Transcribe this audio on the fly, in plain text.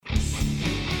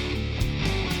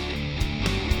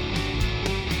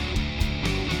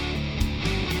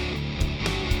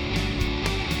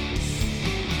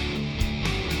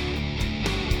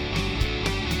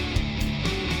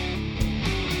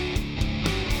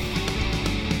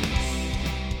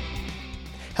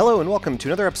Hello and welcome to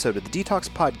another episode of the Detox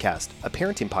Podcast, a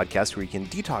parenting podcast where you can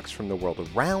detox from the world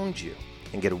around you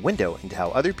and get a window into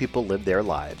how other people live their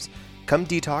lives. Come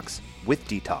detox with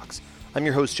Detox. I'm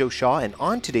your host, Joe Shaw, and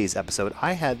on today's episode,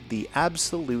 I had the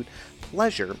absolute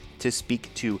pleasure to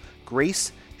speak to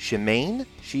Grace Chimene.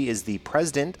 She is the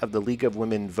president of the League of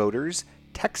Women Voters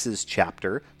Texas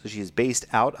chapter, so she is based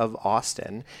out of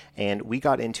Austin, and we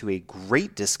got into a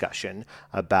great discussion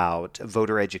about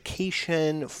voter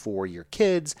education for your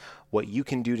kids, what you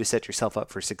can do to set yourself up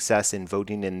for success in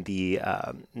voting in the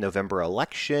November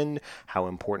election, how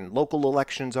important local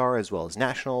elections are as well as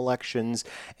national elections,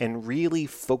 and really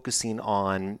focusing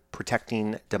on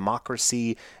protecting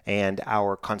democracy and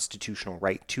our constitutional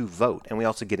right to vote. And we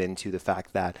also get into the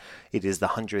fact that it is the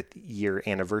 100th year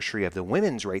anniversary of the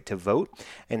women's right to vote,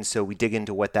 and so we dig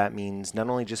into what that means not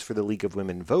only just for the League of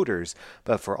Women Voters,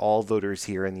 but for all voters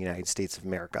here in the United States of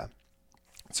America.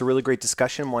 It's a really great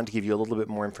discussion. I wanted to give you a little bit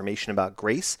more information about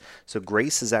Grace. So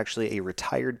Grace is actually a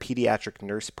retired pediatric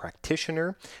nurse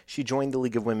practitioner. She joined the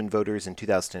League of Women Voters in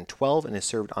 2012 and has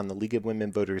served on the League of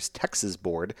Women Voters Texas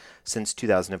board since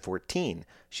 2014.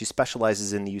 She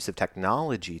specializes in the use of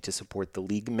technology to support the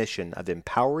League mission of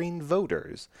empowering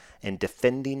voters and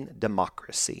defending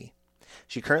democracy.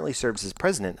 She currently serves as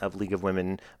president of League of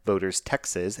Women Voters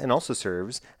Texas and also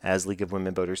serves as League of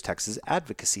Women Voters Texas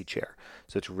advocacy chair.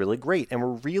 So it's really great. And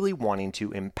we're really wanting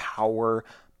to empower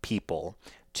people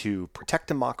to protect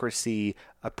democracy,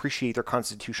 appreciate their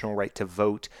constitutional right to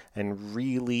vote, and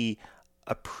really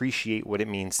appreciate what it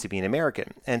means to be an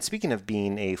American. And speaking of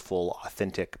being a full,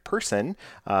 authentic person,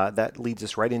 that leads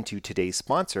us right into today's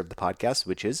sponsor of the podcast,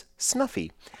 which is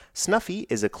Snuffy. Snuffy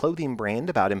is a clothing brand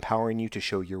about empowering you to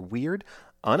show your weird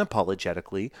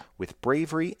unapologetically with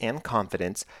bravery and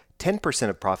confidence. 10%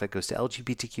 of profit goes to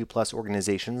LGBTQ plus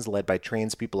organizations led by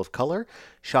trans people of color.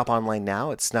 Shop online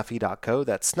now at snuffy.co.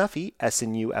 That's Snuffy,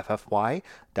 SNUFFY.co.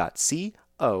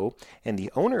 And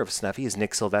the owner of Snuffy is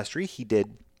Nick Silvestri. He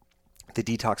did the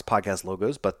Detox Podcast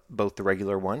logos, but both the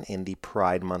regular one and the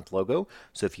Pride Month logo.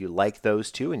 So if you like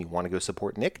those two and you want to go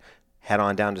support Nick, head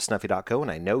on down to snuffy.co, and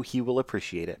I know he will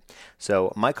appreciate it.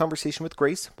 So my conversation with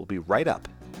Grace will be right up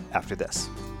after this.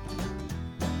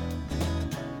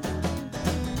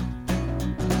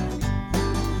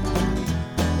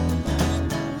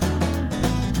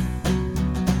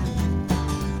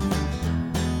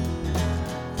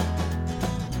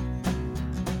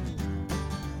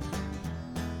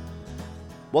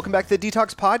 Welcome back to the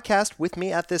Detox Podcast. With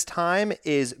me at this time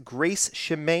is Grace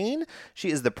Chimene. She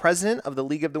is the president of the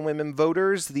League of the Women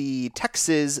Voters, the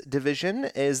Texas division.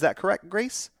 Is that correct,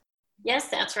 Grace? Yes,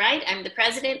 that's right. I'm the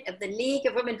president of the League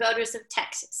of Women Voters of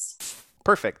Texas.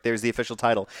 Perfect. There's the official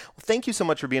title. Well, thank you so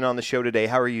much for being on the show today.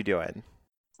 How are you doing?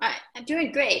 I'm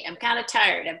doing great. I'm kind of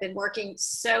tired. I've been working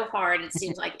so hard. It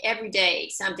seems like every day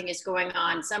something is going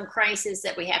on, some crisis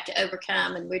that we have to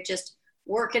overcome, and we're just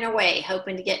working away,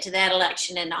 hoping to get to that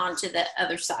election and on to the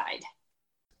other side.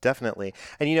 Definitely.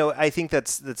 And, I think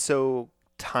that's so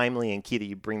timely and key that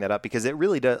you bring that up, because it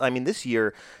really does. I mean, this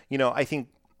year, I think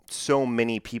so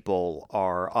many people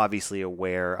are obviously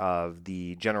aware of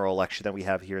the general election that we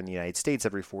have here in the United States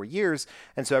every 4 years.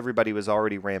 And so everybody was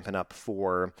already ramping up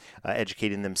for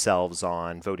educating themselves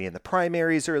on voting in the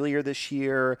primaries earlier this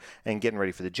year and getting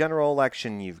ready for the general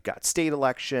election. You've got state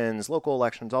elections, local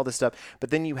elections, all this stuff. But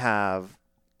then you have,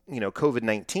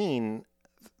 COVID-19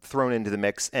 thrown into the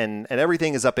mix, and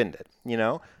everything is upended,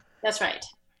 That's right.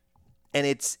 And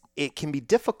it can be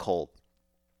difficult,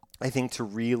 I think, to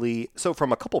really, so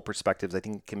from a couple perspectives, I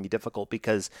think it can be difficult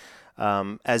because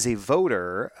as a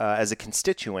voter, as a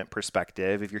constituent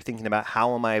perspective, if you're thinking about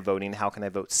how am I voting, how can I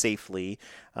vote safely,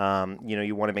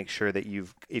 you want to make sure that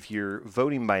if you're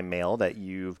voting by mail, that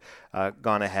you've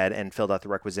gone ahead and filled out the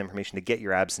requisite information to get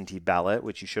your absentee ballot,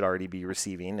 which you should already be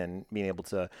receiving and being able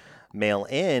to mail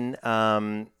in.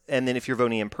 And then if you're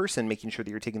voting in person, making sure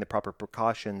that you're taking the proper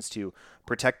precautions to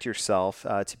protect yourself,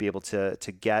 to be able to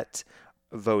get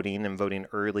voting and voting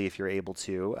early if you're able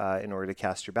to, in order to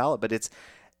cast your ballot. But it's,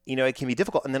 it can be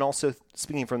difficult. And then also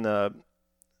speaking from the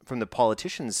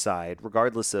politician's side,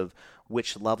 regardless of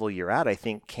which level you're at, I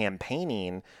think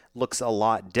campaigning looks a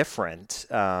lot different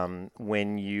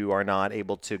when you are not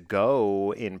able to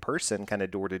go in person, kind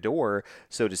of door to door,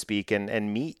 so to speak,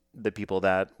 and meet the people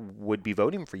that would be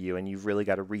voting for you. And you've really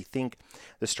got to rethink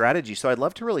the strategy. So I'd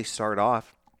love to really start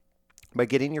off by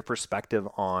getting your perspective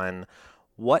on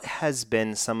what has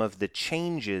been some of the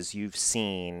changes you've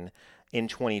seen in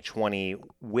 2020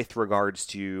 with regards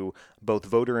to both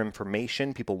voter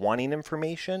information, people wanting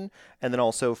information, and then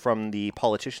also from the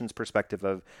politician's perspective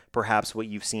of perhaps what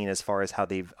you've seen as far as how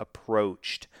they've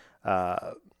approached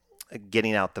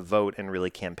getting out the vote and really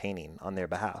campaigning on their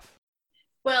behalf?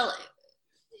 Well,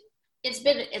 it's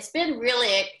been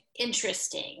really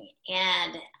interesting,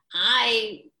 and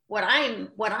what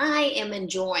I am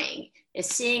enjoying is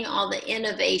seeing all the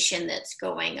innovation that's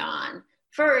going on.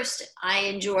 First, I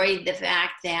enjoy the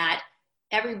fact that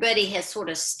everybody has sort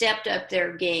of stepped up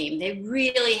their game. They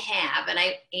really have, and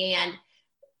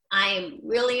I am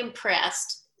really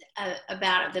impressed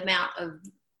about the amount of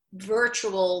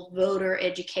virtual voter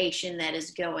education that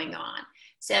is going on.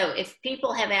 So if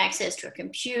people have access to a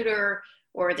computer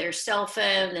or their cell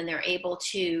phone, then they're able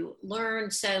to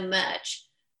learn so much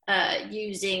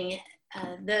using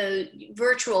the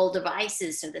virtual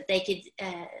devices so that they could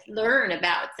learn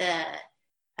about the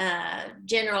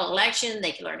general election.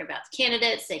 They could learn about the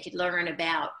candidates. They could learn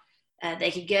about,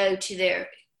 they could go to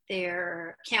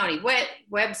their county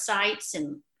websites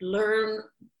and learn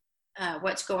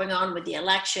what's going on with the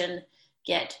election,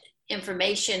 get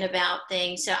information about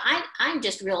things. So I'm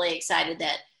just really excited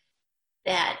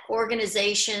that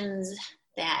organizations,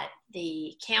 that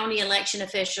the county election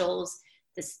officials,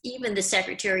 even the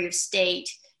Secretary of State,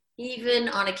 even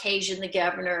on occasion the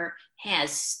governor has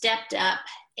stepped up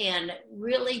and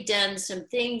really done some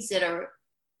things that are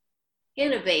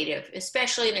innovative,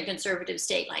 especially in a conservative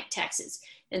state like Texas.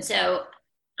 And so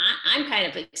I'm kind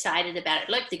of excited about it.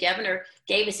 Look, the governor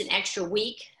gave us an extra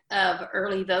week of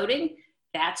early voting.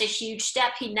 That's a huge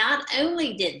step. He not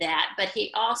only did that, but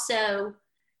he also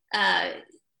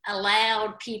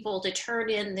allowed people to turn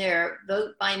in their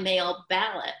vote by mail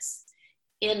ballots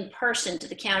in person to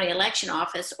the county election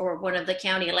office or one of the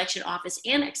county election office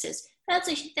annexes. That's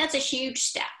a huge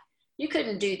step. You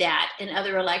couldn't do that in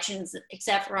other elections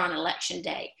except for on election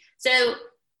day. So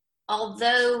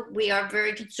although we are a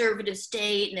very conservative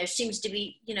state and there seems to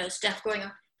be, stuff going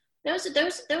on,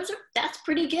 that's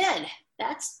pretty good.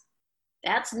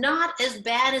 That's not as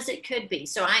bad as it could be.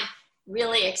 So I'm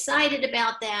really excited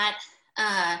about that.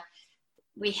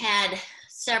 We had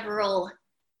several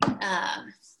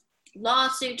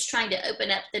lawsuits trying to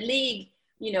open up the league.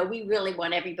 We really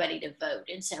want everybody to vote.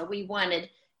 And so we wanted,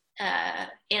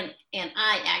 and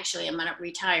I actually am a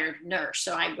retired nurse,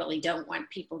 so I really don't want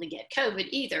people to get COVID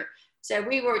either. So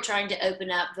we were trying to open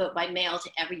up vote by mail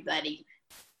to everybody.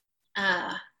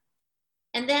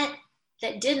 And that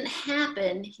didn't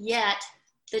happen yet.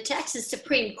 The Texas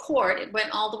Supreme Court, it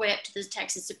went all the way up to the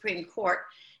Texas Supreme Court.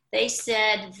 They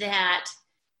said that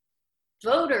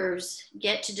voters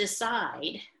get to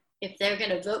decide if they're going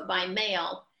to vote by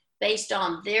mail based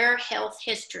on their health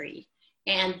history,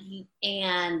 and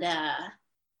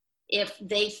if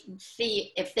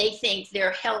they think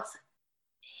their health,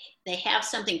 they have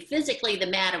something physically the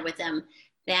matter with them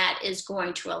that is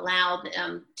going to allow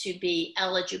them to be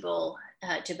eligible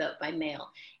to vote by mail.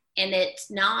 And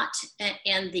it's not,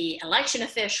 and the election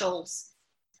officials,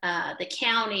 the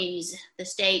counties, the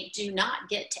state do not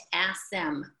get to ask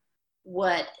them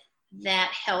what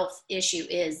that health issue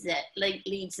is that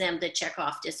leads them to check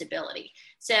off disability.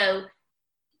 So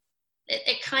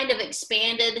it kind of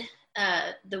expanded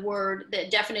the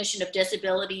definition of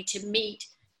disability to meet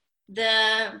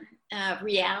the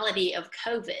reality of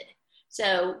COVID.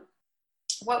 So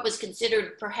what was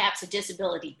considered perhaps a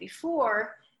disability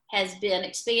before has been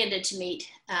expanded to meet,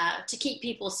 to keep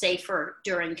people safer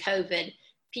during COVID,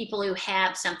 people who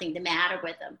have something the matter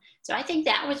with them. So I think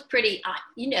that was pretty,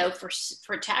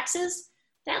 for Texas,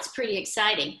 that's pretty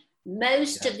exciting.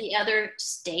 Most of the other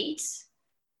states,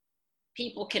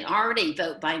 people can already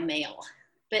vote by mail.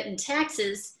 But in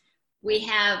Texas, we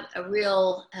have a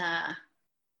real,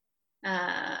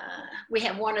 we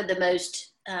have one of the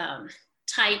most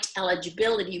tight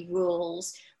eligibility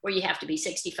rules, where you have to be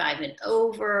 65 and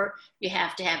over, you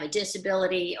have to have a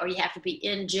disability, or you have to be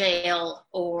in jail,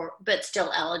 but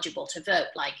still eligible to vote,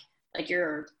 like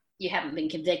you haven't been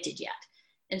convicted yet.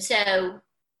 And so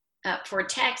for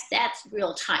Texas, that's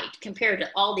real tight compared to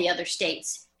all the other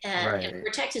states. Right. And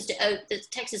for the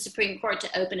Texas Supreme Court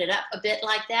to open it up a bit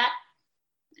like that,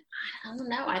 I don't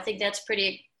know. I think that's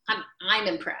pretty. I'm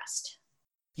impressed.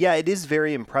 Yeah, it is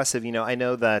very impressive. I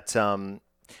know that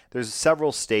there's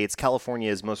several states. California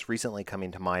is most recently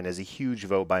coming to mind as a huge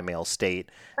vote by mail state,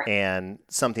 and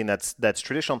something that's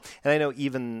traditional. And I know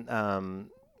even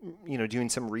doing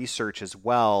some research as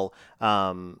well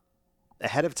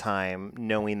ahead of time,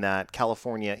 knowing that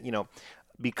California,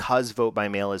 because vote by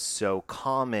mail is so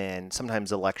common,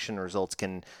 sometimes election results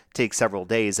can take several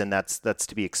days, and that's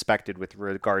to be expected with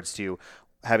regards to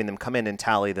having them come in and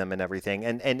tally them and everything.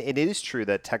 And it is true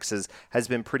that Texas has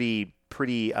been pretty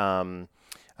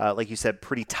like you said,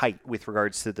 pretty tight with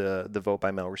regards to the vote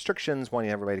by mail restrictions,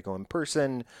 wanting everybody to go in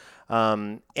person.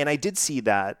 And I did see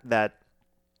that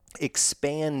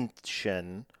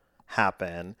expansion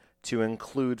happen to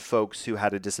include folks who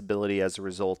had a disability as a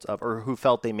result of, or who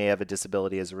felt they may have a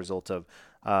disability as a result of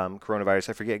coronavirus.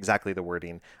 I forget exactly the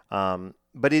wording,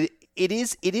 but it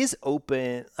is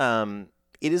open.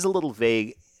 It is a little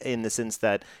vague in the sense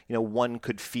that one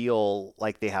could feel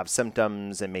like they have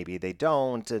symptoms and maybe they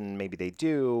don't and maybe they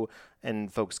do,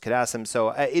 and folks could ask them. So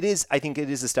I think it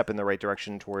is a step in the right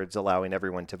direction towards allowing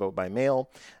everyone to vote by mail.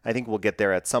 I think we'll get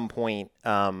there at some point.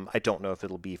 I don't know if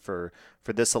it'll be for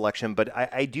this election, but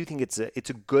I do think it's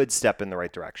a good step in the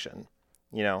right direction.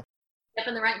 Step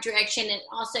in the right direction, and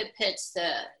also puts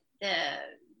the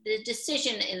the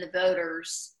decision in the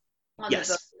voters on the voter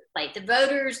Yes. plate. The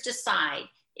voters decide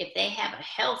if they have a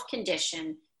health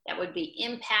condition that would be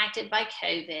impacted by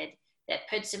COVID that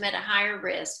puts them at a higher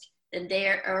risk, then they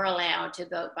are allowed to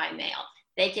vote by mail.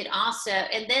 They could also,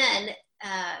 and then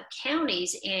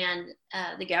counties and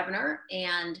the governor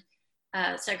and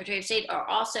Secretary of State are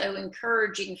also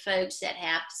encouraging folks that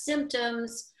have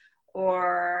symptoms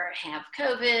or have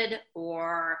COVID,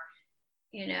 or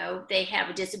they have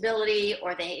a disability,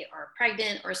 or they are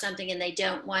pregnant or something, and they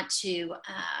don't want to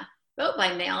vote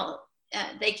by mail.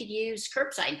 They could use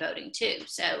curbside voting too.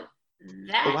 So Oh,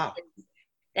 that wow.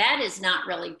 that has not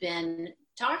really been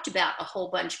talked about a whole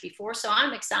bunch before. So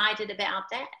I'm excited about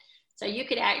that. So you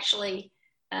could actually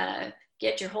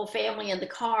get your whole family in the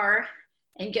car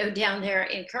and go down there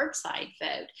and curbside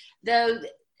vote. Though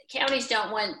counties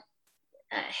don't want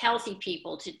healthy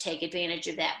people to take advantage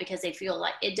of that, because they feel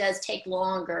like it does take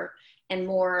longer and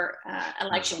more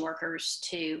election workers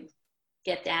to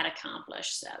get that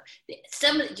accomplished. So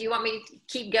do you want me to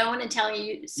keep going and tell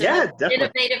you some Yeah, definitely.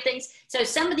 innovative things? So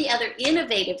some of the other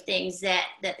innovative things that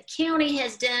the county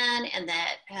has done and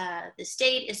that the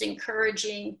state is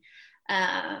encouraging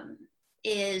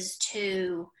is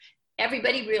to,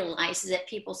 everybody realizes that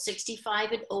people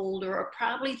 65 and older are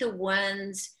probably the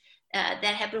ones that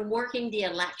have been working the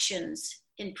elections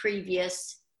in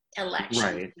previous elections,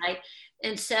 Right. right?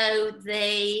 And so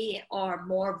they are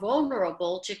more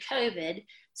vulnerable to COVID.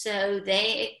 So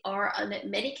they are, in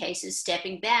many cases,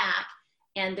 stepping back,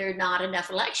 and there are not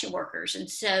enough election workers. And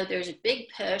so there's a big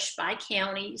push by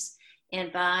counties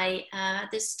and by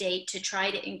the state to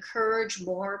try to encourage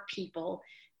more people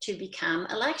to become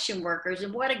election workers.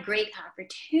 And what a great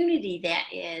opportunity that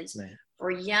is Right. for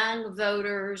young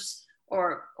voters,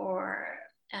 or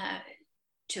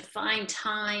to find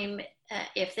time,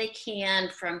 if they can,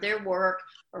 from their work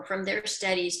or from their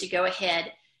studies, to go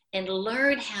ahead and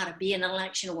learn how to be an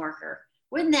election worker.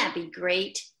 Wouldn't that be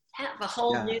great? Have a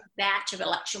whole Yeah. new batch of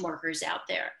election workers out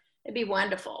there. It'd be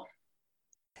wonderful.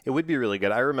 It would be really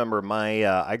good. I remember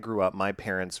I grew up, my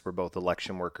parents were both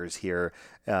election workers here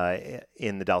uh,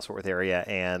 in the Dallas-Fort Worth area,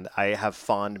 and I have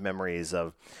fond memories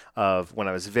of when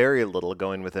I was very little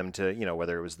going with them to,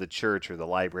 whether it was the church or the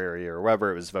library or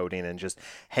wherever it was voting, and just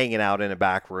hanging out in a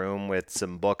back room with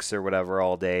some books or whatever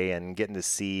all day and getting to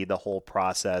see the whole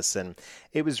process. And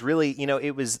it was really,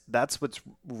 that's what's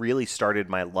really started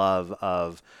my love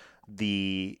of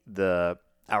the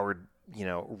our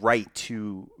right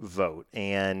to vote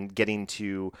and getting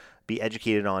to be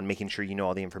educated on making sure you know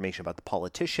all the information about the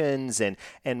politicians. And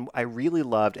I really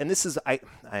loved, and this is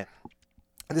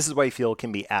why I feel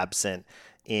can be absent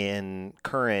in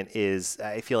current, is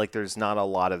I feel like there's not a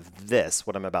lot of this,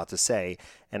 what I'm about to say.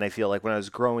 And I feel like when I was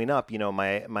growing up,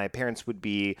 my parents would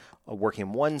be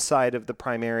working one side of the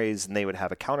primaries and they would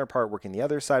have a counterpart working the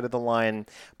other side of the line.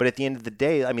 But at the end of the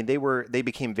day, I mean, they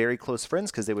became very close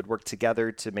friends because they would work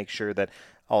together to make sure that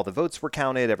all the votes were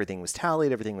counted, everything was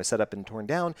tallied, everything was set up and torn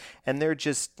down. And they're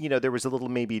just, there was a little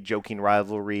maybe joking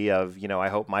rivalry of, I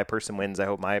hope my person wins, I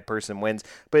hope my person wins.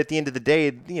 But at the end of the day,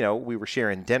 we were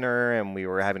sharing dinner and we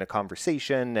were having a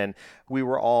conversation and we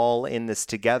were all in this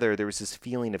together. There was this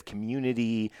feeling of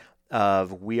community,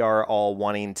 of we are all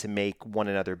wanting to make one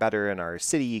another better in our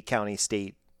city, county,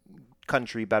 state,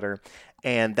 country better.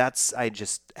 And I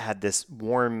just had this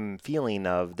warm feeling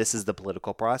of this is the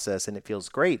political process and it feels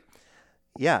great.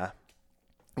 Yeah.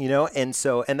 And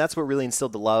that's what really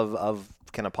instilled the love of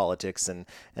kind of politics and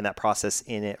that process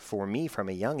in it for me from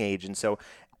a young age. And so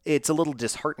it's a little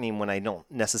disheartening when I don't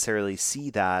necessarily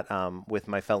see that with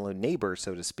my fellow neighbor,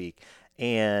 so to speak.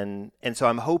 And so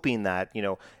I'm hoping that,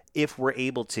 if we're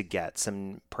able to get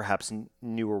some perhaps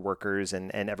newer workers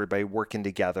and everybody working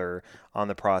together on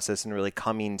the process and really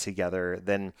coming together,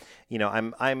 then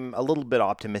I'm a little bit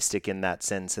optimistic in that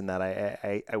sense, in that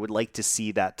I would like to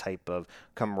see that type of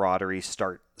camaraderie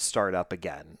start up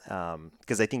again,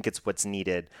 because I think it's what's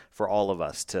needed for all of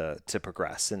us to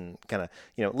progress and kind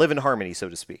of live in harmony, so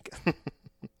to speak.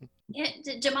 Yeah,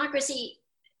 democracy,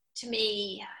 to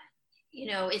me,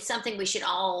 it's something we should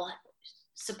all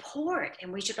support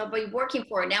and we should all be working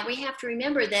for. Now we have to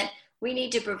remember that we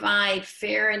need to provide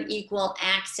fair and equal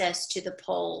access to the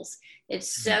polls.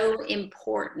 It's so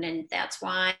important. And that's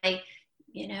why,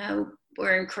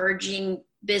 we're encouraging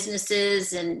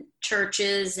businesses and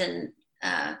churches and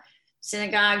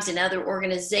synagogues and other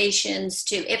organizations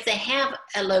to, if they have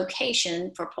a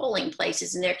location for polling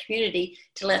places in their community,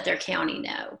 to let their county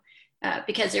know.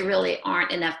 Because there really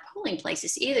aren't enough polling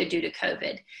places either due to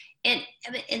COVID. And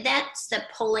that's the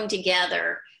pulling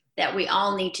together that we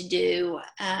all need to do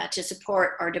to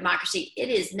support our democracy. It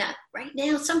is not right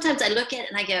now. Sometimes I look at it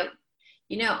and I go,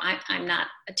 I'm not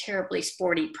a terribly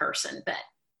sporty person, but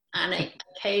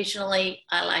occasionally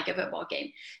I like a football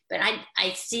game. But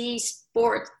I see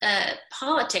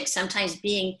politics sometimes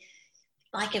being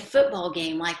like a football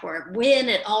game, like we're win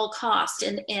at all costs.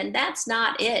 And that's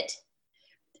not it.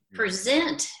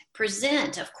 Present.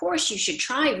 Of course, you should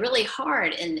try really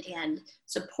hard and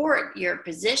support your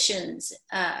positions,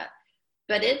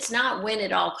 but it's not win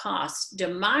at all costs.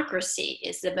 Democracy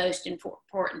is the most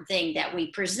important thing, that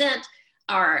we present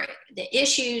the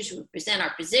issues, we present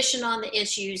our position on the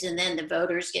issues, and then the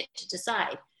voters get to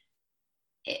decide.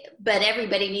 But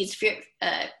everybody needs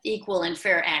equal and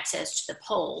fair access to the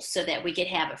polls so that we could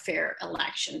have a fair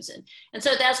elections. And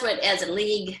so that's what, as a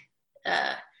league,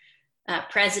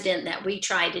 president, that we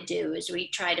try to do, is we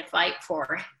try to fight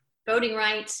for voting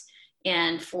rights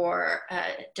and for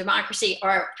democracy.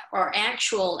 Our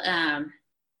actual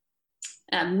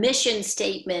mission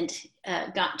statement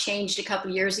got changed a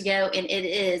couple years ago, and it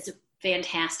is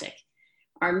fantastic.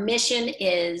 Our mission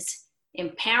is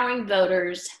empowering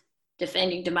voters,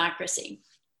 defending democracy.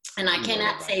 And I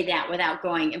cannot say that without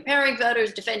going, empowering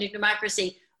voters, defending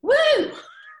democracy. Woo!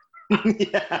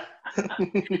 Yeah.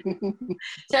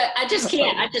 So I just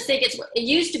can't. I just think it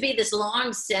used to be this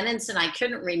long sentence and I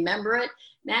couldn't remember it.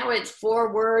 Now it's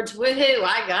 4 words. Woohoo,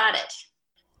 I got it.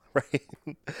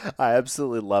 Right. I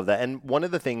absolutely love that. And one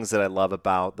of the things that I love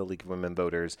about the League of Women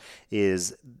Voters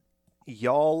is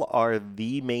y'all are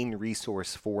the main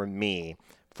resource for me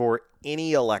for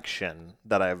any election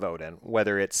that I vote in,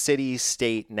 whether it's city,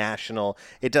 state, national,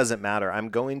 it doesn't matter. I'm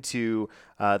going to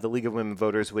the League of Women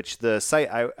Voters, which the site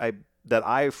that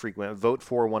I frequent,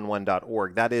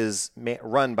 vote411.org, that is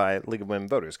run by League of Women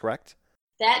Voters, correct?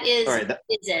 That is,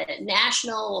 is a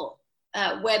national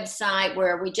website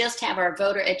where we just have our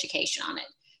voter education on it.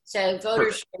 So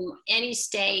voters from any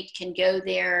state can go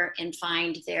there and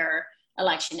find their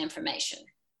election information.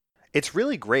 It's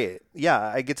really great. Yeah,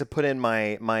 I get to put in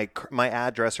my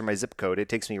address or my zip code. It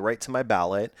takes me right to my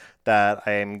ballot that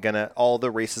I'm all the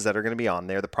races that are gonna be on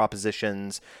there, the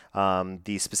propositions,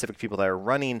 the specific people that are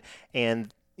running,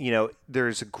 and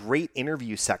there's a great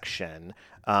interview section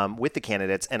with the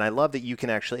candidates. And I love that you can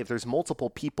actually, if there's multiple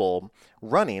people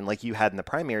running, like you had in the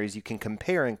primaries, you can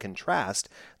compare and contrast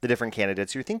the different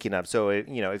candidates you're thinking of. So,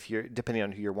 if you're, depending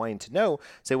on who you're wanting to know,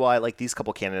 say, well, I like these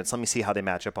couple candidates. Let me see how they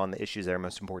match up on the issues that are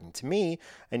most important to me.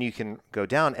 And you can go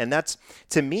down. And that's,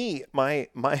 to me, my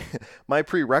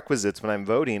prerequisites when I'm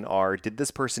voting are, did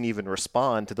this person even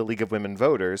respond to the League of Women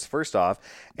Voters, first off?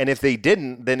 And if they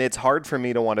didn't, then it's hard for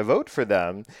me to want to vote for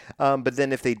them. But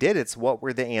then if they did, it's what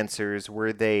were the answers?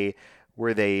 Were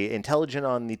they intelligent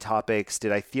on the topics?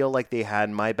 Did I feel like they had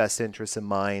my best interests in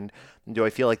mind? Do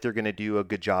I feel like they're going to do a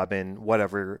good job in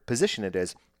whatever position it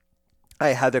is? I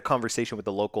had a conversation with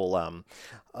a local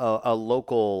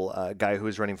guy who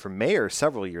was running for mayor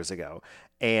several years ago,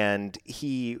 and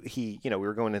he we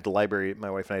were going into the library, my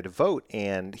wife and I, to vote,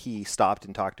 and he stopped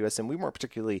and talked to us, and we weren't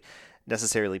particularly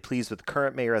necessarily pleased with the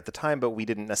current mayor at the time, but we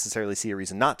didn't necessarily see a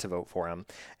reason not to vote for him.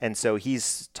 And so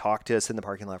he's talked to us in the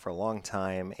parking lot for a long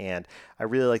time, and I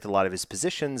really liked a lot of his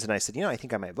positions, and I said, I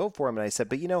think I might vote for him. And I said,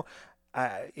 but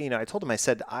I told him, I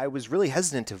said, I was really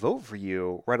hesitant to vote for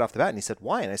you right off the bat. And he said,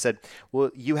 why? And I said,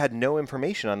 well, you had no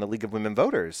information on the League of Women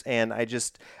Voters. And I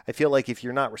feel like if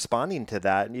you're not responding to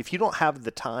that, and if you don't have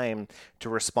the time to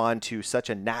respond to such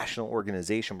a national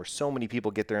organization where so many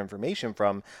people get their information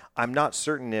from, I'm not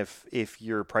certain if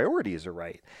your priorities are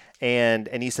right. And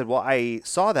he said, well, I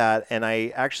saw that and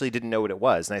I actually didn't know what it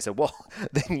was. And I said, well,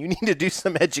 then you need to do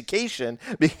some education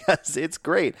because it's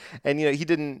great. And, he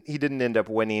didn't end up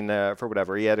winning for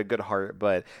whatever. He had a good heart.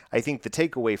 But I think the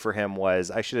takeaway for him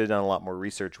was I should have done a lot more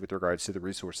research with regards to the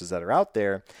resources that are out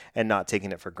there and not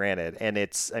taking it for granted. And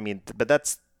but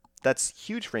that's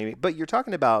huge for me. But you're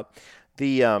talking about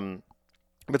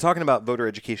talking about voter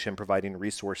education, providing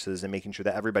resources and making sure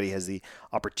that everybody has the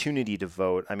opportunity to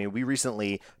vote. I mean, we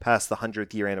recently passed the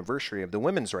 100th year anniversary of the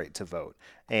women's right to vote.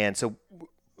 And so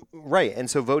Right. And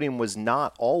so voting was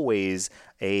not always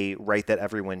a right that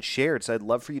everyone shared. So I'd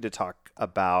love for you to talk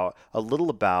about a little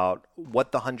about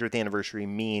what the 100th anniversary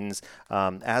means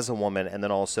as a woman, and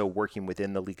then also working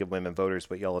within the League of Women Voters,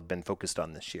 what y'all have been focused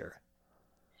on this year.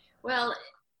 Well,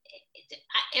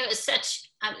 it was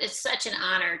it's such an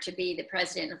honor to be the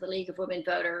president of the League of Women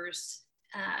Voters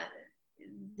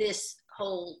this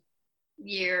whole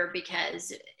year,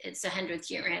 because it's the 100th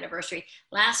year anniversary.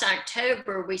 Last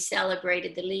October, we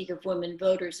celebrated the League of Women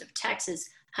Voters of Texas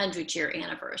 100 year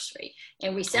anniversary.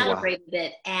 And we celebrated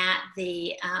it at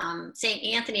the St.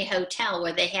 Anthony Hotel,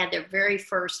 where they had their very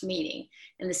first meeting.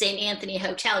 And the St. Anthony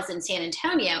Hotel is in San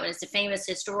Antonio, and it's a famous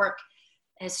historic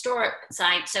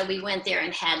site. So we went there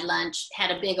and had lunch, had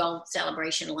a big old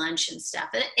celebration lunch and stuff.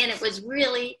 And it was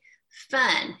really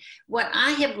fun. What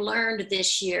I have learned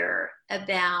this year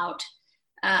about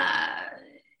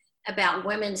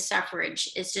women's suffrage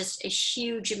is just a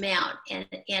huge amount.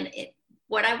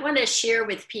 What I want to share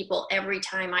with people every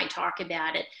time I talk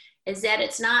about it is that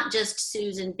it's not just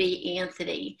Susan B.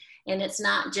 Anthony, and it's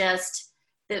not just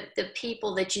the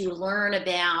people that you learn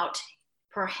about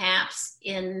perhaps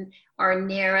in our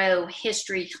narrow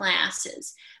history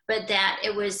classes, but that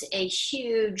it was a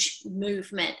huge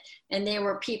movement. And there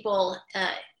were people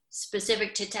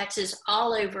specific to Texas,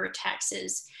 all over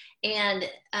Texas, and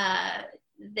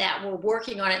that were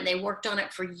working on it. And they worked on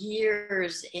it for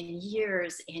years and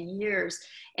years and years.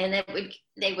 And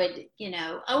they would,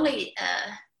 only,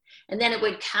 and then it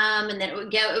would come and then it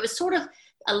would go. It was sort of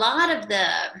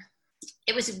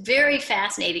it was very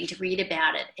fascinating to read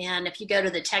about it. And if you go to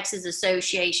the Texas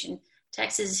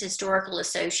Historical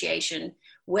Association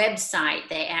website,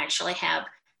 they actually have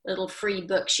little free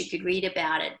books you could read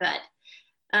about it. But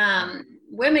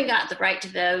women got the right to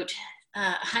vote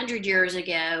 100 years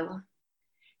ago.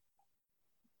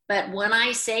 But when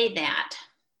I say that,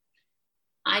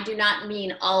 I do not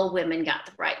mean all women got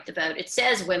the right to vote. It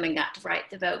says women got the right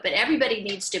to vote, but everybody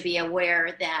needs to be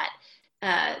aware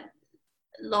that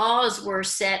laws were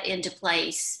set into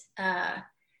place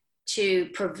to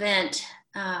prevent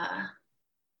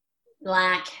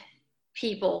Black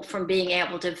people from being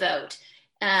able to vote.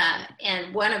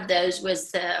 And one of those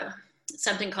was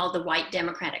something called the White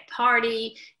Democratic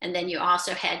Party. And then you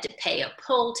also had to pay a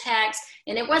poll tax.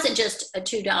 And it wasn't just a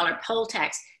 $2 poll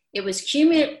tax. It was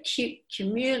cumulative.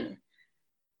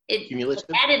 It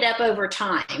added up over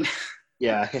time.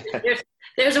 Yeah.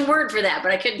 there's a word for that,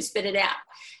 but I couldn't spit it out.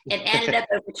 It added up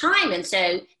over time. And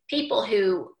so people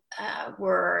who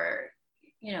were,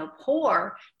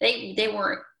 poor, they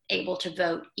weren't able to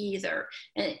vote either.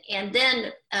 And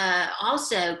then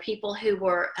also people who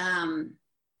were,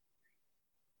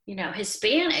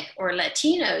 Hispanic or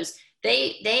Latinos,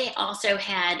 they also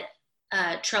had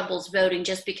troubles voting,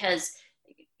 just because,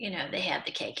 they had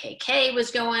the KKK was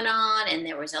going on, and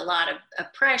there was a lot of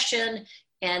oppression,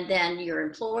 and then your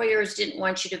employers didn't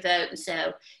want you to vote. And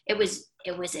so it was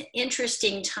an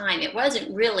interesting time. It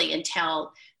wasn't really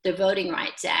until the Voting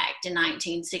Rights Act in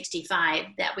 1965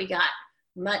 that we got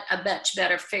a much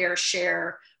better fair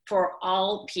share for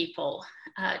all people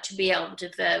to be able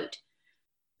to vote.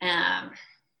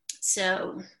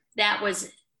 So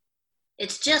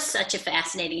it's just such a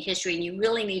fascinating history, and you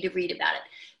really need to read about it.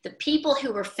 The people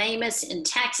who were famous in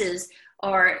Texas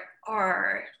are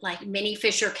like Minnie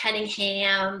Fisher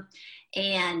Cunningham,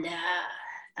 and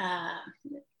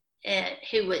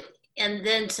and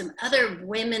then some other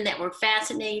women that were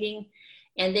fascinating,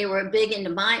 and they were big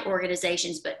into my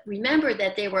organizations. But remember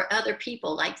that there were other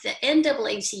people, like the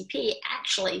NAACP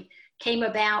actually came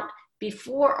about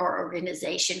before our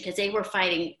organization, because they were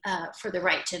fighting for the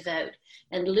right to vote.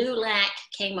 And LULAC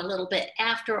came a little bit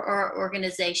after our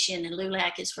organization, and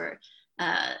LULAC is for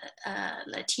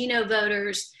Latino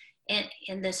voters.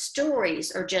 And the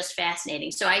stories are just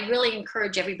fascinating. So I really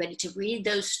encourage everybody to read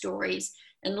those stories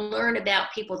and learn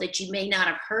about people that you may not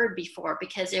have heard before,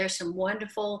 because there are some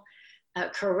wonderful,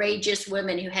 courageous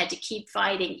women who had to keep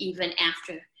fighting even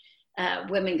after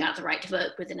women got the right to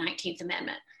vote with the 19th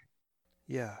Amendment.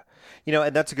 Yeah.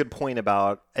 And that's a good point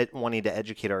about wanting to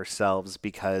educate ourselves,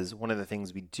 because one of the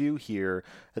things we do here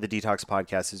at the Detox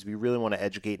Podcast is we really want to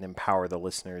educate and empower the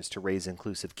listeners to raise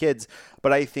inclusive kids.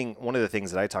 But I think one of the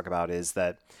things that I talk about is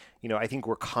that, I think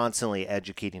we're constantly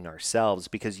educating ourselves,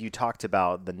 because you talked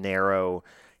about the narrow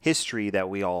history that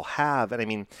we all have. And I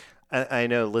mean, I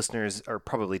know listeners are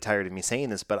probably tired of me saying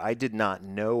this, but I did not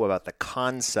know about the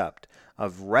concept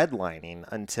of redlining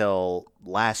until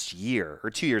last year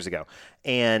or 2 years ago.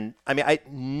 And I mean, I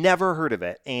never heard of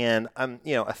it. And I'm,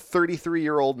 a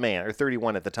 33-year-old man, or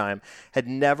 31 at the time, had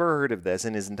never heard of this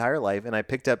in his entire life. And I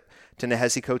picked up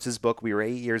Ta-Nehisi Coates' book, We Were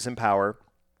 8 Years in Power.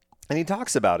 And he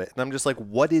talks about it. And I'm just like,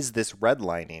 what is this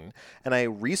redlining? And I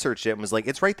researched it and was like,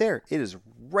 it's right there. It is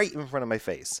right in front of my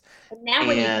face. But now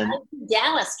when you And drive to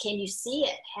Dallas, can you see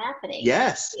it happening?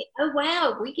 yes, Oh,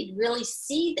 wow, we could really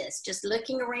see this just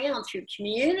looking around through yeah.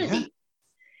 community.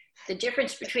 The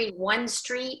difference between one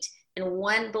street and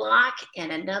one block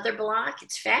and another block,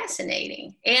 it's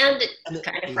fascinating and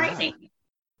kind of Yeah. frightening.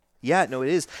 Yeah, no, it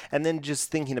is. And then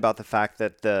just thinking about the fact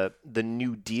that the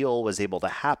New Deal was able to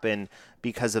happen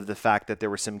because of the fact that there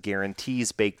were some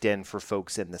guarantees baked in for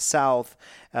folks in the South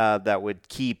that would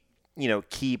keep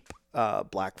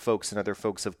black folks and other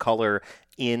folks of color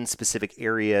in specific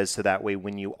areas, so that way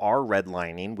when you are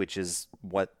redlining, which is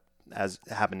what has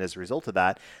happened as a result of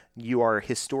that, you are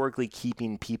historically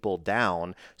keeping people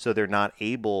down so they're not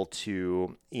able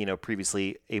to,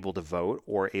 previously able to vote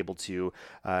or able to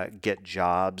get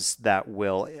jobs that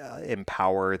will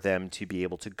empower them to be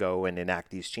able to go and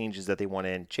enact these changes that they want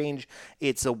to change.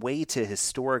 It's a way to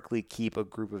historically keep a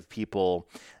group of people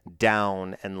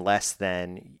down and less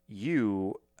than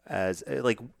you, as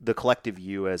like the collective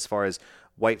you, as far as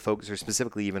white folks or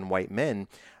specifically even white men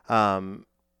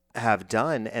have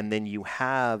done. And then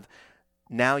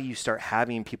now you start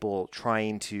having people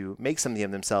trying to make something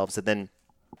of themselves, and then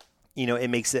it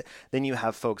makes it, then you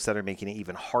have folks that are making it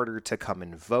even harder to come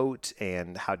and vote.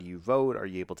 And how do you vote? Are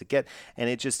you able to get? And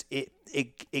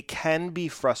it can be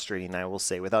frustrating, I will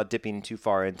say, without dipping too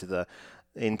far into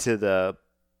the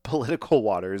political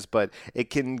waters, but it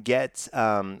can get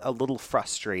a little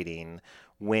frustrating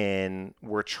when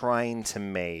we're trying to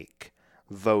make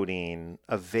voting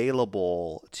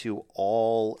available to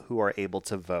all who are able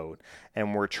to vote.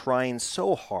 And we're trying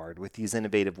so hard with these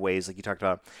innovative ways, like you talked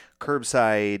about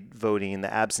curbside voting,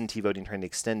 the absentee voting, trying to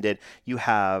extend it. You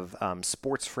have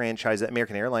sports franchise.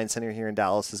 American Airlines Center here in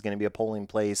Dallas is going to be a polling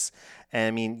place. And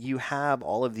I mean, you have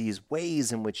all of these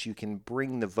ways in which you can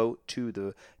bring the vote to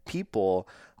the people.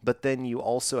 But then you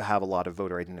also have a lot of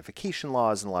voter identification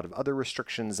laws and a lot of other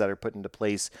restrictions that are put into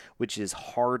place, which is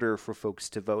harder for folks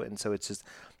to vote. And so it's just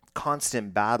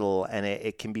constant battle, and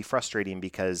it can be frustrating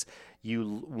because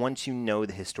once you know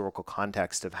the historical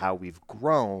context of how we've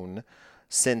grown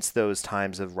since those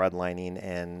times of redlining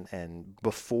and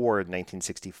before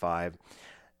 1965,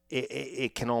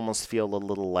 it can almost feel a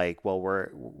little like, well,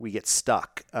 we get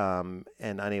stuck and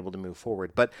unable to move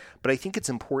forward. But I think it's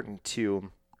important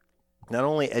to not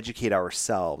only educate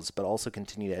ourselves, but also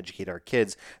continue to educate our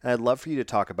kids. And I'd love for you to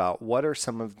talk about what are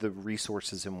some of the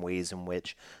resources and ways in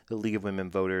which the League of Women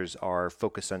Voters are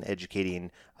focused on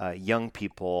educating young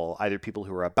people, either people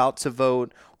who are about to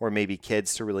vote or maybe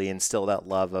kids, to really instill that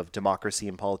love of democracy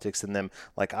and politics in them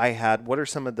like I had. What are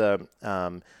some of the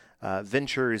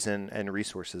ventures and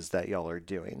resources that y'all are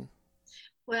doing?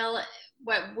 Well,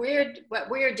 what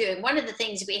we're doing, one of the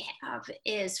things we have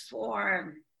is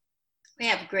we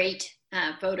have great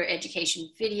voter education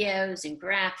videos and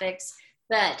graphics,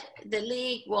 but the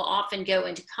league will often go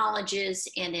into colleges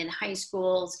and in high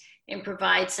schools and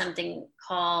provide something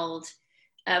called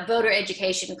voter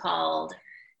education called,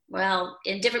 well,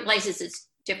 in different places it's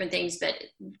different things, but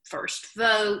First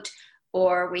Vote,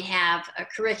 or we have a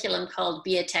curriculum called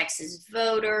Be a Texas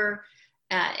Voter,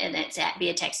 and it's at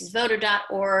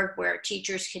beatexasvoter.org, where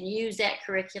teachers can use that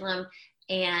curriculum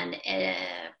and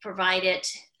provide it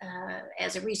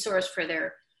as a resource for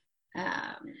their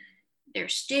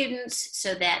students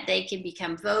so that they can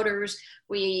become voters.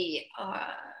 We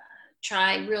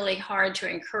try really hard to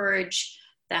encourage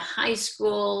the high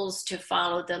schools to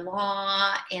follow the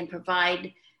law and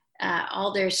provide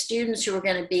all their students who are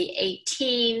going to be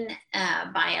 18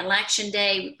 by election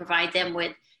day. We provide them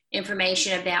with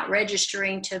information about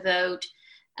registering to vote.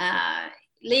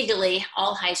 Legally,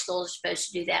 all high schools are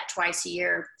supposed to do that twice a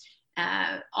year.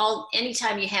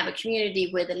 Anytime you have a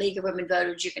community with a League of Women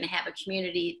Voters, you're going to have a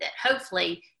community that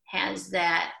hopefully has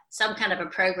that some kind of a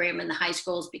program in the high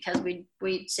schools, because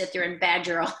we sit there and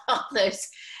badger all those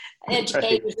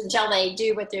educators until they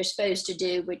do what they're supposed to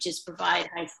do, which is provide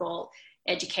high school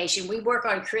education. We work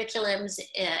on curriculums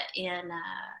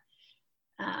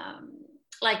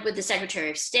like with the Secretary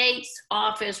of State's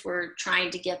office. We're trying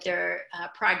to get their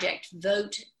Project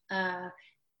Vote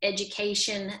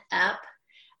education up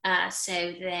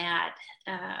so that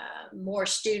more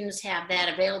students have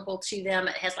that available to them.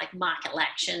 It has like mock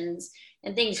elections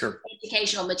and things, sure,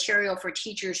 educational material for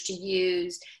teachers to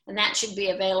use, and that should be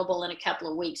available in a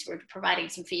couple of weeks. We're providing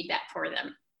some feedback for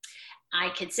them. I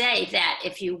could say that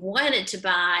if you wanted to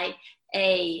buy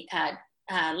a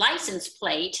license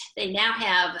plate, they now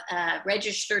have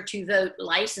register to vote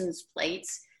license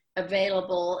plates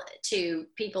available to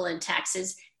people in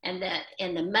Texas, and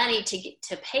the money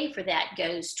to pay for that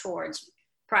goes towards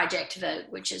Project Vote,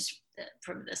 which is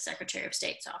from the Secretary of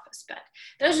State's office. But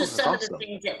those are some of the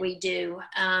things that we do.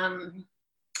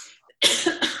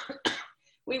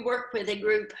 We work with a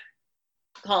group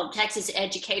called Texas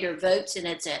Educator Votes, and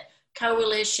it's a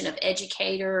coalition of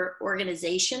educator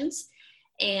organizations.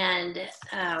 And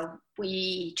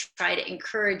we try to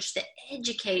encourage the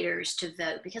educators to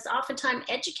vote, because oftentimes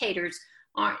educators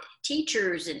aren't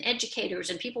teachers and educators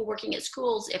and people working at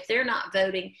schools. If they're not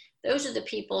voting, those are the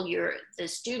people the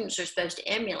students are supposed to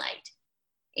emulate.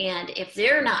 And if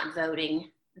they're not voting,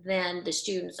 then the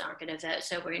students aren't going to vote.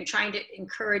 So we're trying to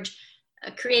encourage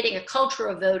creating a culture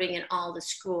of voting in all the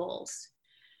schools.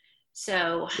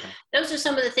 So those are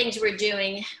some of the things we're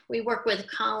doing. We work with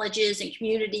colleges and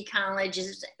community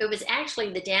colleges. It was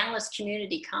actually the Dallas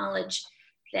Community College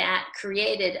that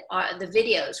created the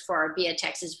videos for our Be a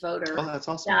Texas Voter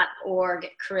 .org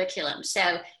curriculum.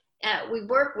 So we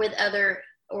work with other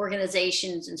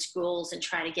organizations and schools and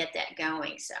try to get that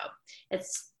going. So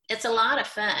it's a lot of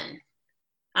fun.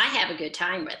 I have a good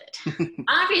time with it.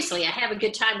 Obviously, I have a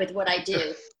good time with what I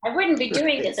do. I wouldn't be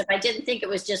doing this if I didn't think it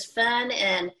was just fun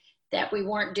and that we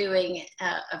weren't doing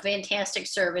a fantastic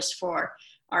service for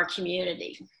our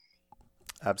community.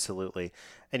 Absolutely.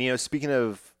 And, speaking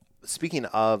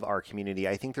of our community,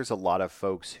 I think there's a lot of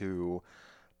folks who,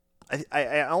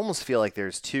 I almost feel like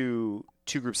there's two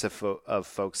groups of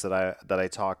folks that I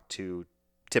talk to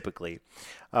typically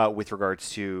with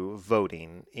regards to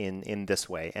voting in this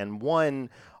way. And one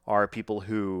are people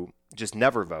who just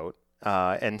never vote.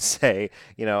 And say,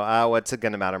 what's it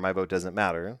going to matter? My vote doesn't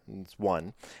matter. It's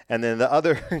one. And then the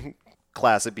other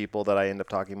class of people that I end up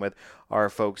talking with are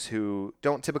folks who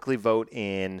don't typically vote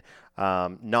in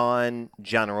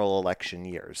non-general election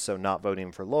years. So not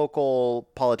voting for local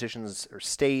politicians or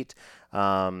state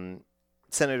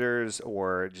senators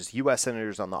or just U.S.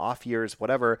 senators on the off years,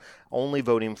 whatever, only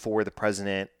voting for the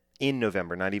president in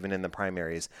November, not even in the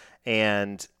primaries.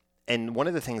 And one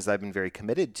of the things that I've been very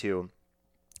committed to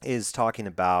is talking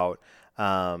about,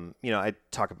 I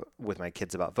talk with my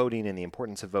kids about voting and the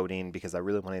importance of voting because I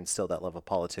really want to instill that love of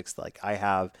politics like I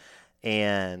have.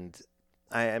 And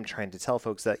I am trying to tell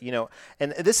folks that,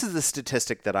 and this is the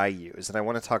statistic that I use, and I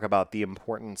want to talk about the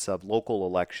importance of local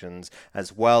elections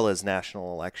as well as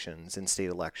national elections and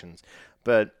state elections.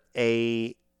 But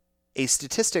a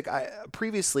statistic,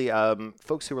 previously,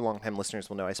 folks who were longtime listeners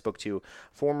will know I spoke to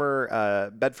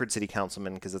former Bedford City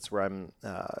Councilman, because that's where I'm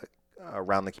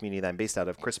around the community that I'm based out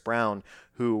of, Chris Brown,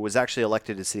 who was actually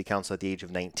elected to city council at the age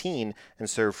of 19 and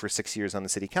served for 6 years on the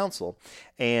city council,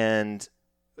 and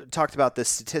talked about the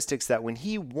statistics that when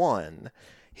he won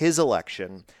his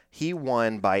election, he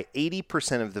won by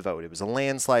 80% of the vote. It was a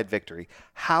landslide victory.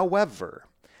 However,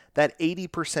 that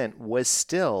 80% was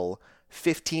still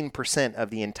 15% of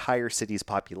the entire city's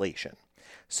population.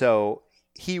 So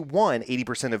he won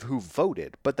 80% of who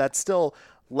voted, but that's still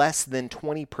less than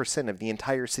 20% of the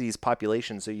entire city's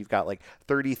population. So you've got like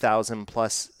 30,000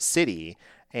 plus city,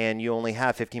 and you only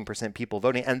have 15% people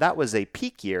voting. And that was a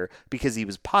peak year because he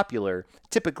was popular.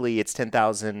 Typically it's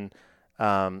 10%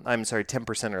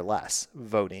 or less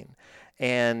voting.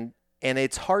 And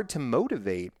it's hard to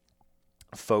motivate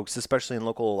folks, especially in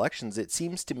local elections. It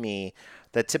seems to me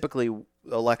that typically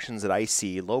elections that I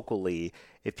see locally,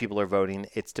 if people are voting,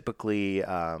 it's typically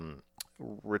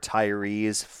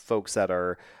retirees, folks that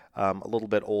are a little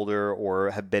bit older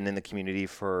or have been in the community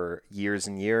for years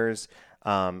and years,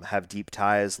 have deep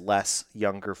ties, less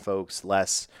younger folks,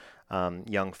 less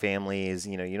young families.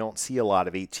 You don't see a lot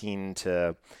of 18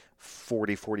 to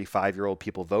 40, 45-year-old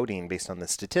people voting based on the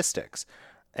statistics.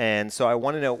 And so I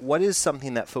want to know, what is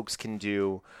something that folks can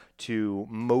do to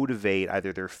motivate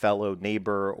either their fellow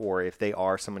neighbor, or if they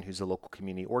are someone who's a local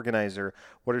community organizer,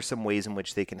 what are some ways in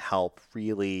which they can help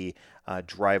really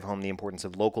drive home the importance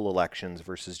of local elections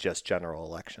versus just general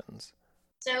elections?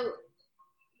 So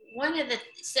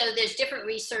there's different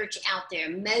research out there.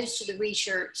 Most of the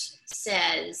research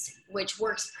says, which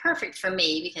works perfect for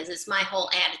me because it's my whole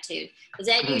attitude, is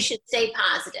that you should stay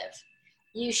positive.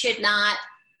 You should not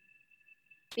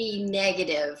be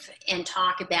negative and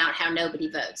talk about how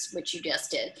nobody votes, which you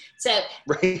just did. So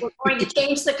we're going to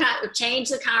change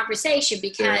the conversation,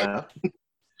 because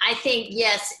I think,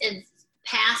 yes, in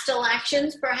past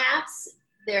elections, perhaps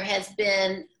there has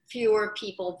been fewer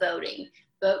people voting,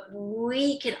 but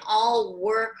we can all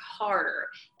work harder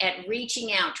at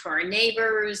reaching out to our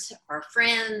neighbors, our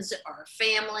friends, our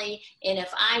family. And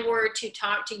if I were to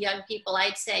talk to young people,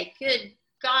 I'd say, good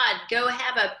God, go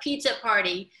have a pizza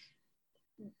party.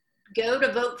 Go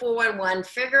to Vote 411,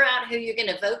 figure out who you're going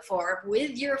to vote for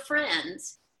with your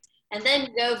friends, and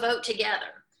then go vote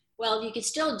together. Well, you can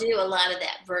still do a lot of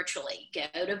that virtually.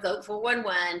 Go to Vote for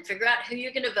 1-1, figure out who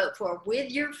you're going to vote for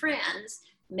with your friends,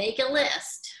 make a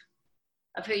list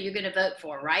of who you're going to vote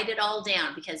for. Write it all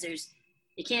down, because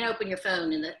you can't open your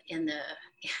phone in the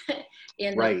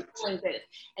Right. polling booth.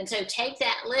 And so take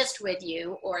that list with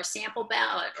you, or a sample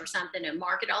ballot or something, and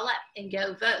mark it all up and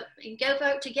go vote. And go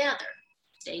vote together.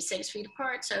 Stay 6 feet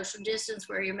apart, social distance,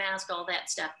 wear your mask, all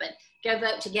that stuff, but go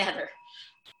vote together.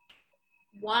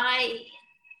 Why?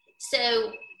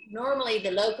 So normally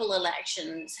the local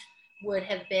elections would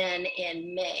have been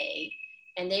in May,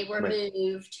 and they were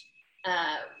moved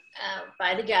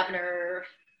by the governor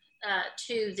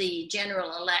to the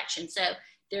general election. So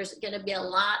there's going to be a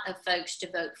lot of folks to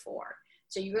vote for.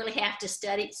 So you really have to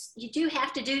study. You do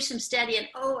have to do some studying.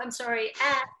 Oh, I'm sorry.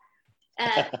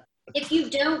 If you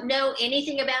don't know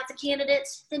anything about the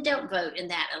candidates, then don't vote in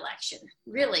that election.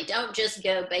 Really, don't just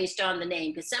go based on the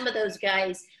name, because some of those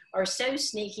guys are so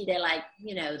sneaky. They're like,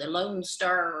 the Lone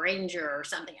Star Ranger or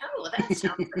something. Oh, well, that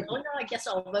sounds familiar. I guess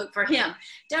I'll vote for him.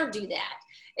 Don't do that.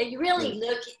 And you really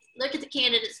look at the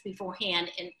candidates beforehand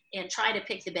and try to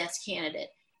pick the best candidate.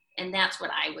 And that's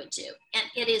what I would do. And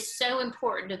it is so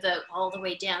important to vote all the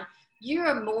way down. You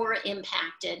are more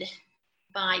impacted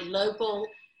by local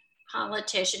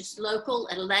politicians, local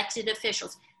elected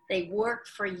officials. They work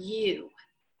for you.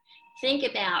 Think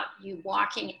about you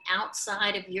walking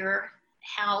outside of your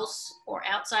house or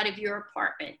outside of your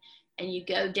apartment, and you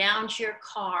go down to your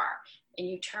car and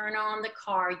you turn on the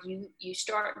car, you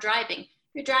start driving.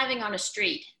 You're driving on a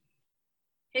street.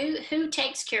 Who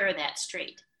takes care of that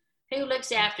street? Who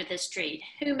looks after the street?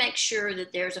 Who makes sure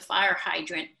that there's a fire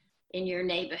hydrant in your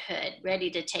neighborhood ready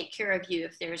to take care of you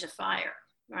if there's a fire,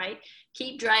 right?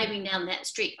 Keep driving down that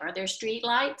street. Are there street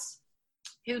lights?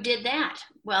 Who did that?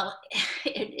 Well,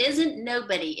 it isn't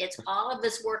nobody. It's all of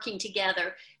us working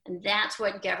together, and that's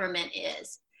what government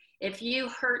is. If you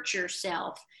hurt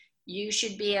yourself, you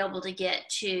should be able to get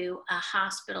to a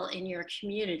hospital in your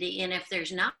community. And if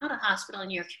there's not a hospital in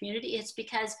your community, it's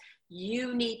because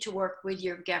you need to work with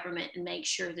your government and make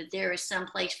sure that there is some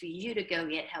place for you to go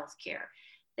get health care.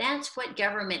 That's what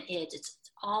government is. It's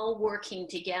all working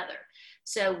together.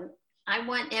 So I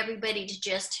want everybody to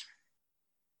just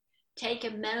take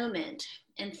a moment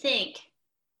and think.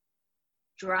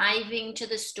 Driving to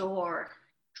the store,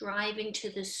 driving to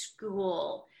the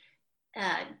school,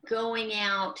 going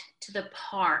out to the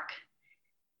park,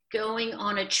 going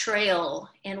on a trail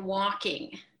and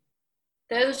walking.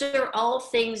 Those are all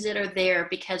things that are there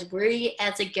because we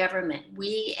as a government,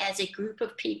 we as a group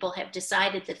of people have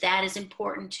decided that that is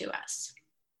important to us.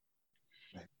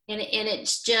 Right. And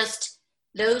it's just,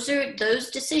 those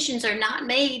decisions are not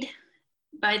made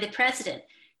by the president,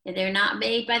 and they're not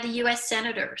made by the US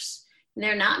senators, and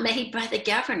they're not made by the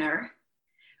governor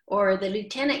or the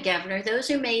lieutenant governor.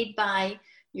 Those are made by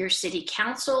your city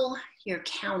council, your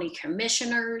county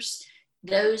commissioners.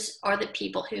 Those are the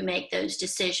people who make those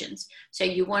decisions. So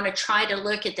you want to try to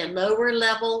look at the lower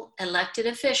level elected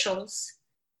officials,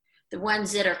 the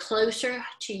ones that are closer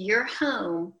to your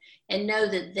home, and know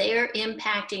that they're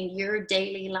impacting your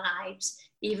daily lives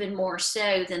even more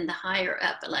so than the higher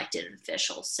up elected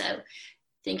officials. So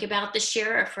think about the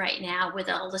sheriff right now with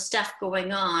all the stuff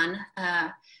going on.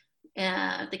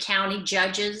 The county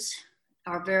judges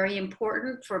are very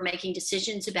important for making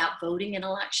decisions about voting in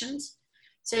elections.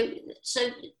 So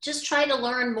just try to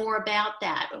learn more about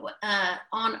that.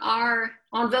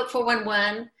 On Vote for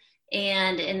 1-1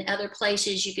 and in other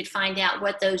places, you could find out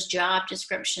what those job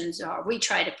descriptions are. We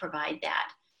try to provide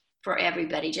that for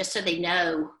everybody just so they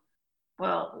know,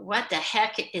 well, what the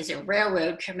heck is a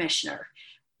railroad commissioner?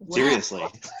 Seriously.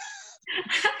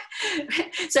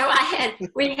 So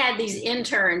we had these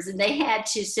interns, and they had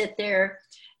to sit there,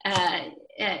 and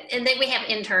then we have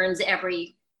interns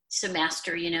every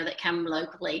semester, that come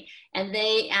locally, and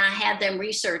I had them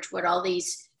research what all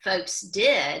these folks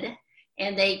did,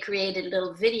 and they created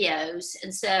little videos.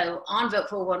 And so on Vote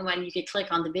for 1-1, you could click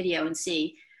on the video and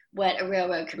see what a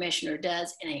railroad commissioner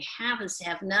does, and it happens to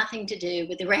have nothing to do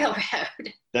with the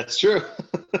railroad. That's true.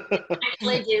 They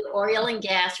actually do oil and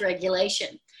gas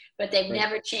regulation, but they've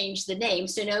never changed the name,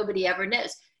 so nobody ever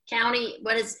knows. County,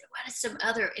 what is some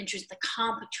other interest? The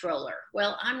comptroller.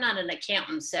 Well, I'm not an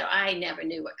accountant, so I never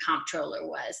knew what comptroller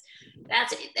was.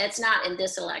 That's not in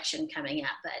this election coming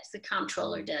up, but the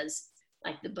comptroller does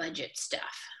like the budget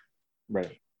stuff.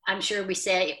 Right. I'm sure we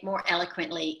say it more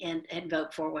eloquently in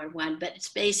Vote for 1-1, but it's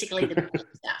basically the budget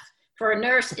stuff. For a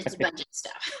nurse, it's budget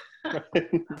stuff.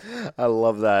 I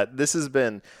love that. This has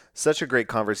been such a great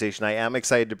conversation. I am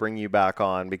excited to bring you back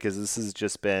on because this has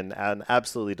just been an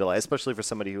absolutely delight, especially for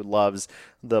somebody who loves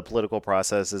the political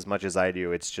process as much as I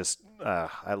do. It's just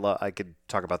I could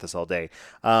talk about this all day.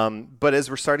 But as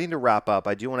we're starting to wrap up,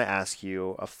 I do want to ask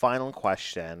you a final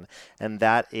question, and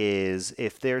that is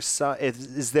if there's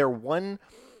is there one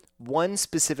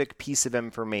specific piece of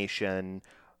information,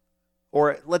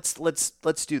 or let's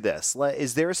do this.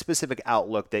 Is there a specific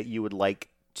outlook that you would like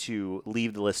to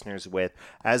leave the listeners with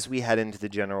as we head into the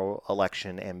general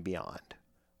election and beyond?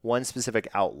 One specific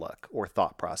outlook or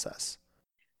thought process.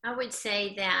 I would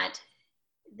say that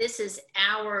this is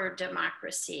our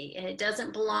democracy, and it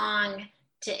doesn't belong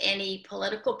to any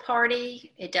political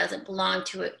party. It doesn't belong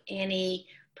to any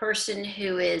person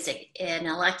who is an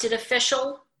elected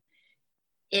official.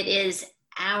 It is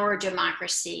our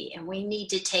democracy, and we need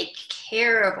to take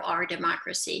care of our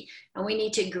democracy, and we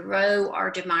need to grow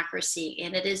our democracy.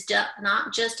 And it is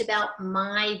not just about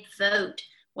my vote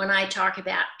when I talk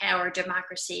about our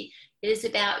democracy. It is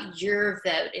about your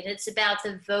vote, and it's about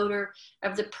the voter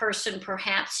of the person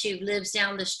perhaps who lives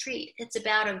down the street. It's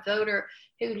about a voter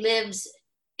who lives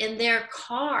in their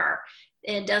car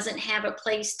and doesn't have a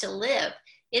place to live.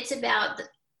 It's about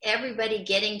everybody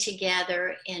getting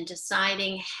together and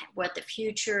deciding what the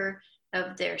future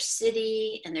of their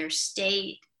city and their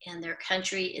state and their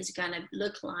country is going to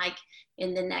look like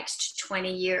in the next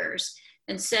 20 years.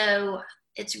 And so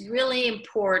it's really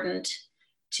important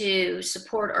to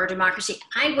support our democracy.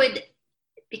 I would,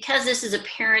 because this is a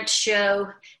parent show,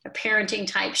 a parenting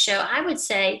type show, I would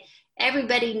say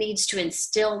everybody needs to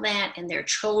instill that in their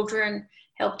children,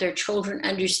 help their children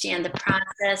understand the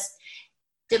process.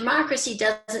 Democracy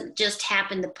doesn't just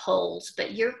happen in the polls,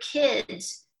 but your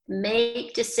kids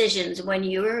make decisions when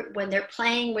they're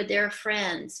playing with their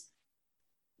friends.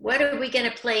 What are we going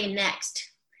to play next?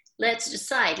 Let's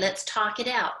decide. Let's talk it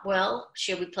out. Well,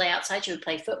 should we play outside? Should we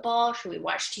play football? Should we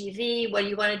watch TV? What do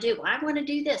you want to do? I want to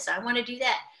do this. I want to do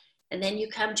that. And then you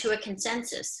come to a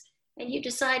consensus and you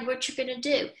decide what you're going to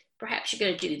do. Perhaps you're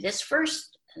going to do this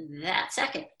first and that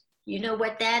second. You know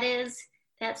what that is?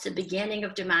 That's the beginning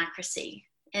of democracy.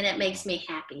 And it makes me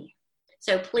happy.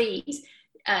 So please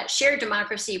share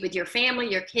democracy with your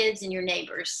family, your kids, and your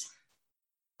neighbors.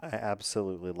 I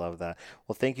absolutely love that.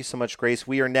 Well, thank you so much, Grace.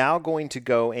 We are now going to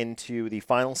go into the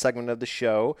final segment of the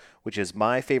show, which is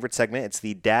my favorite segment. It's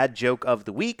the Dad Joke of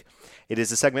the Week. It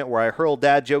is a segment where I hurl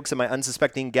dad jokes at my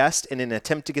unsuspecting guest in an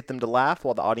attempt to get them to laugh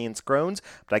while the audience groans.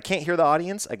 But I can't hear the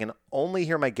audience. I can only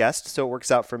hear my guest, so it works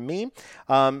out for me.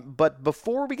 But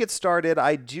before we get started,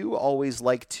 I do always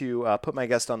like to put my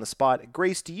guest on the spot.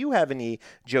 Grace, do you have any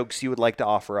jokes you would like to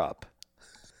offer up?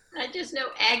 I just know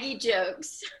Aggie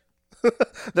jokes.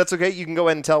 That's okay. You can go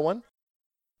ahead and tell one.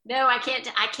 No, I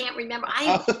can't remember. I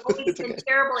have always been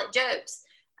terrible at jokes.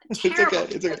 Terrible.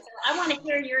 It's okay. I want to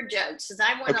hear your jokes because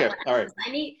I want to laugh. All right.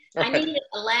 I need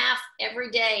a laugh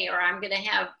every day, or I'm going to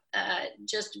have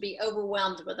just to be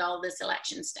overwhelmed with all this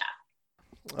election stuff.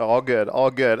 All good.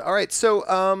 All right. So,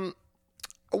 I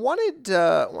wanted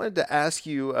to ask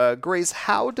you, Grace,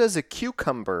 how does a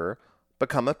cucumber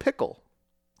become a pickle?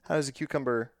 How does a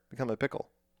cucumber become a pickle?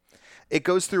 It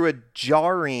goes through a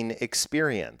jarring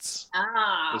experience.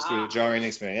 Goes through a jarring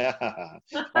experience. Yeah.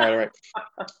 All right.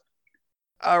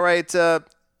 All right.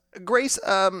 Grace,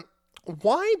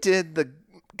 why did the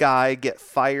guy get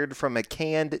fired from a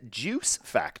canned juice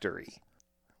factory?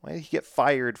 Why did he get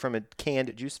fired from a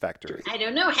canned juice factory? I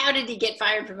don't know. How did he get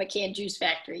fired from a canned juice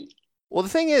factory? Well, the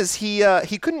thing is, he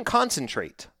couldn't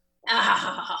concentrate.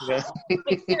 Oh,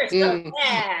 you're so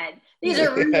bad. These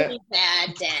are really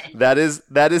bad, Dad. That is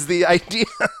the idea.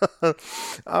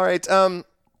 All right. I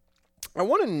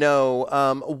want to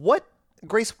know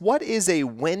Grace, what is a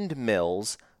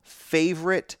windmill's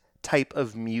favorite type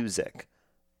of music?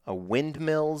 A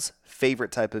windmill's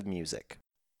favorite type of music.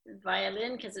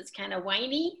 Violin, because it's kind of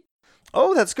whiny.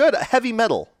 Oh, that's good. Heavy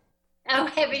metal. Oh,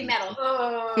 heavy metal.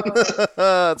 Oh.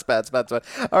 That's bad.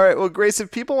 All right. Well, Grace, if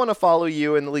people want to follow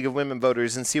you in the League of Women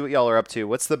Voters and see what y'all are up to,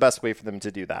 what's the best way for them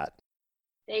to do that?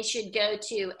 They should go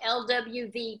to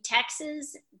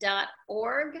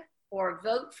lwvtexas.org or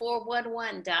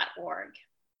vote411.org.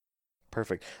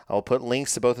 Perfect. I'll put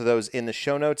links to both of those in the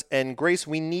show notes. And Grace,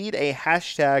 we need a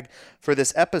hashtag for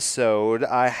this episode.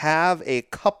 I have a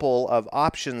couple of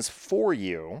options for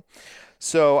you.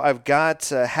 So I've got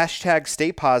hashtag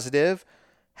stay positive,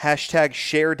 hashtag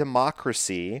share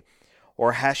democracy,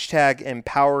 or hashtag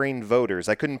empowering voters.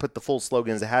 I couldn't put the full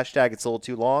slogan as a hashtag. It's a little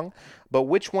too long. But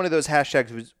which one of those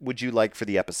hashtags would you like for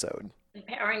the episode?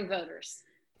 Empowering voters.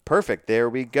 Perfect. There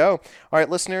we go. All right,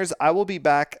 listeners, I will be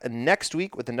back next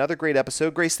week with another great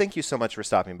episode. Grace, thank you so much for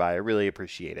stopping by. I really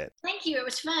appreciate it. Thank you. It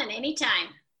was fun. Anytime.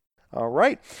 All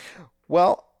right.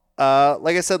 Well,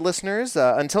 like I said, listeners,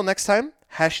 until next time,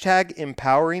 hashtag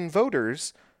empowering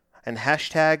voters and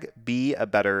hashtag be a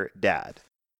better dad.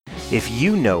 If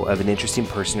you know of an interesting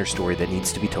person or story that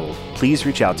needs to be told, please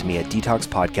reach out to me at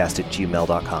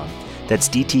detoxpodcast@gmail.com. That's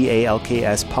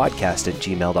DTALKS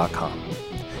podcast@gmail.com.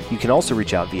 You can also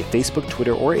reach out via Facebook,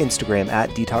 Twitter, or Instagram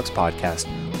at Detox Podcast,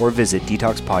 or visit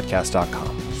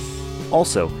detoxpodcast.com.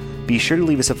 Also, be sure to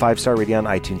leave us a 5-star rating on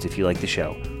iTunes if you like the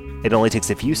show. It only takes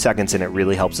a few seconds and it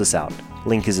really helps us out.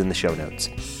 Link is in the show notes.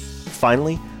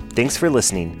 Finally, thanks for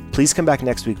listening. Please come back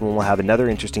next week when we'll have another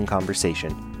interesting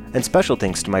conversation. And special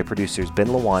thanks to my producers Ben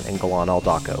Lawant and Galan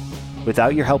Aldaco.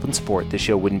 Without your help and support, this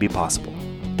show wouldn't be possible.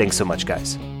 Thanks so much,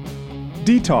 guys.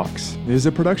 Detox is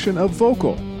a production of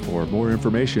Vocal. For more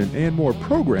information and more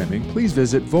programming, please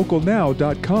visit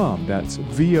vocalnow.com. That's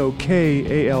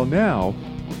VOKAL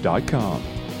now.com.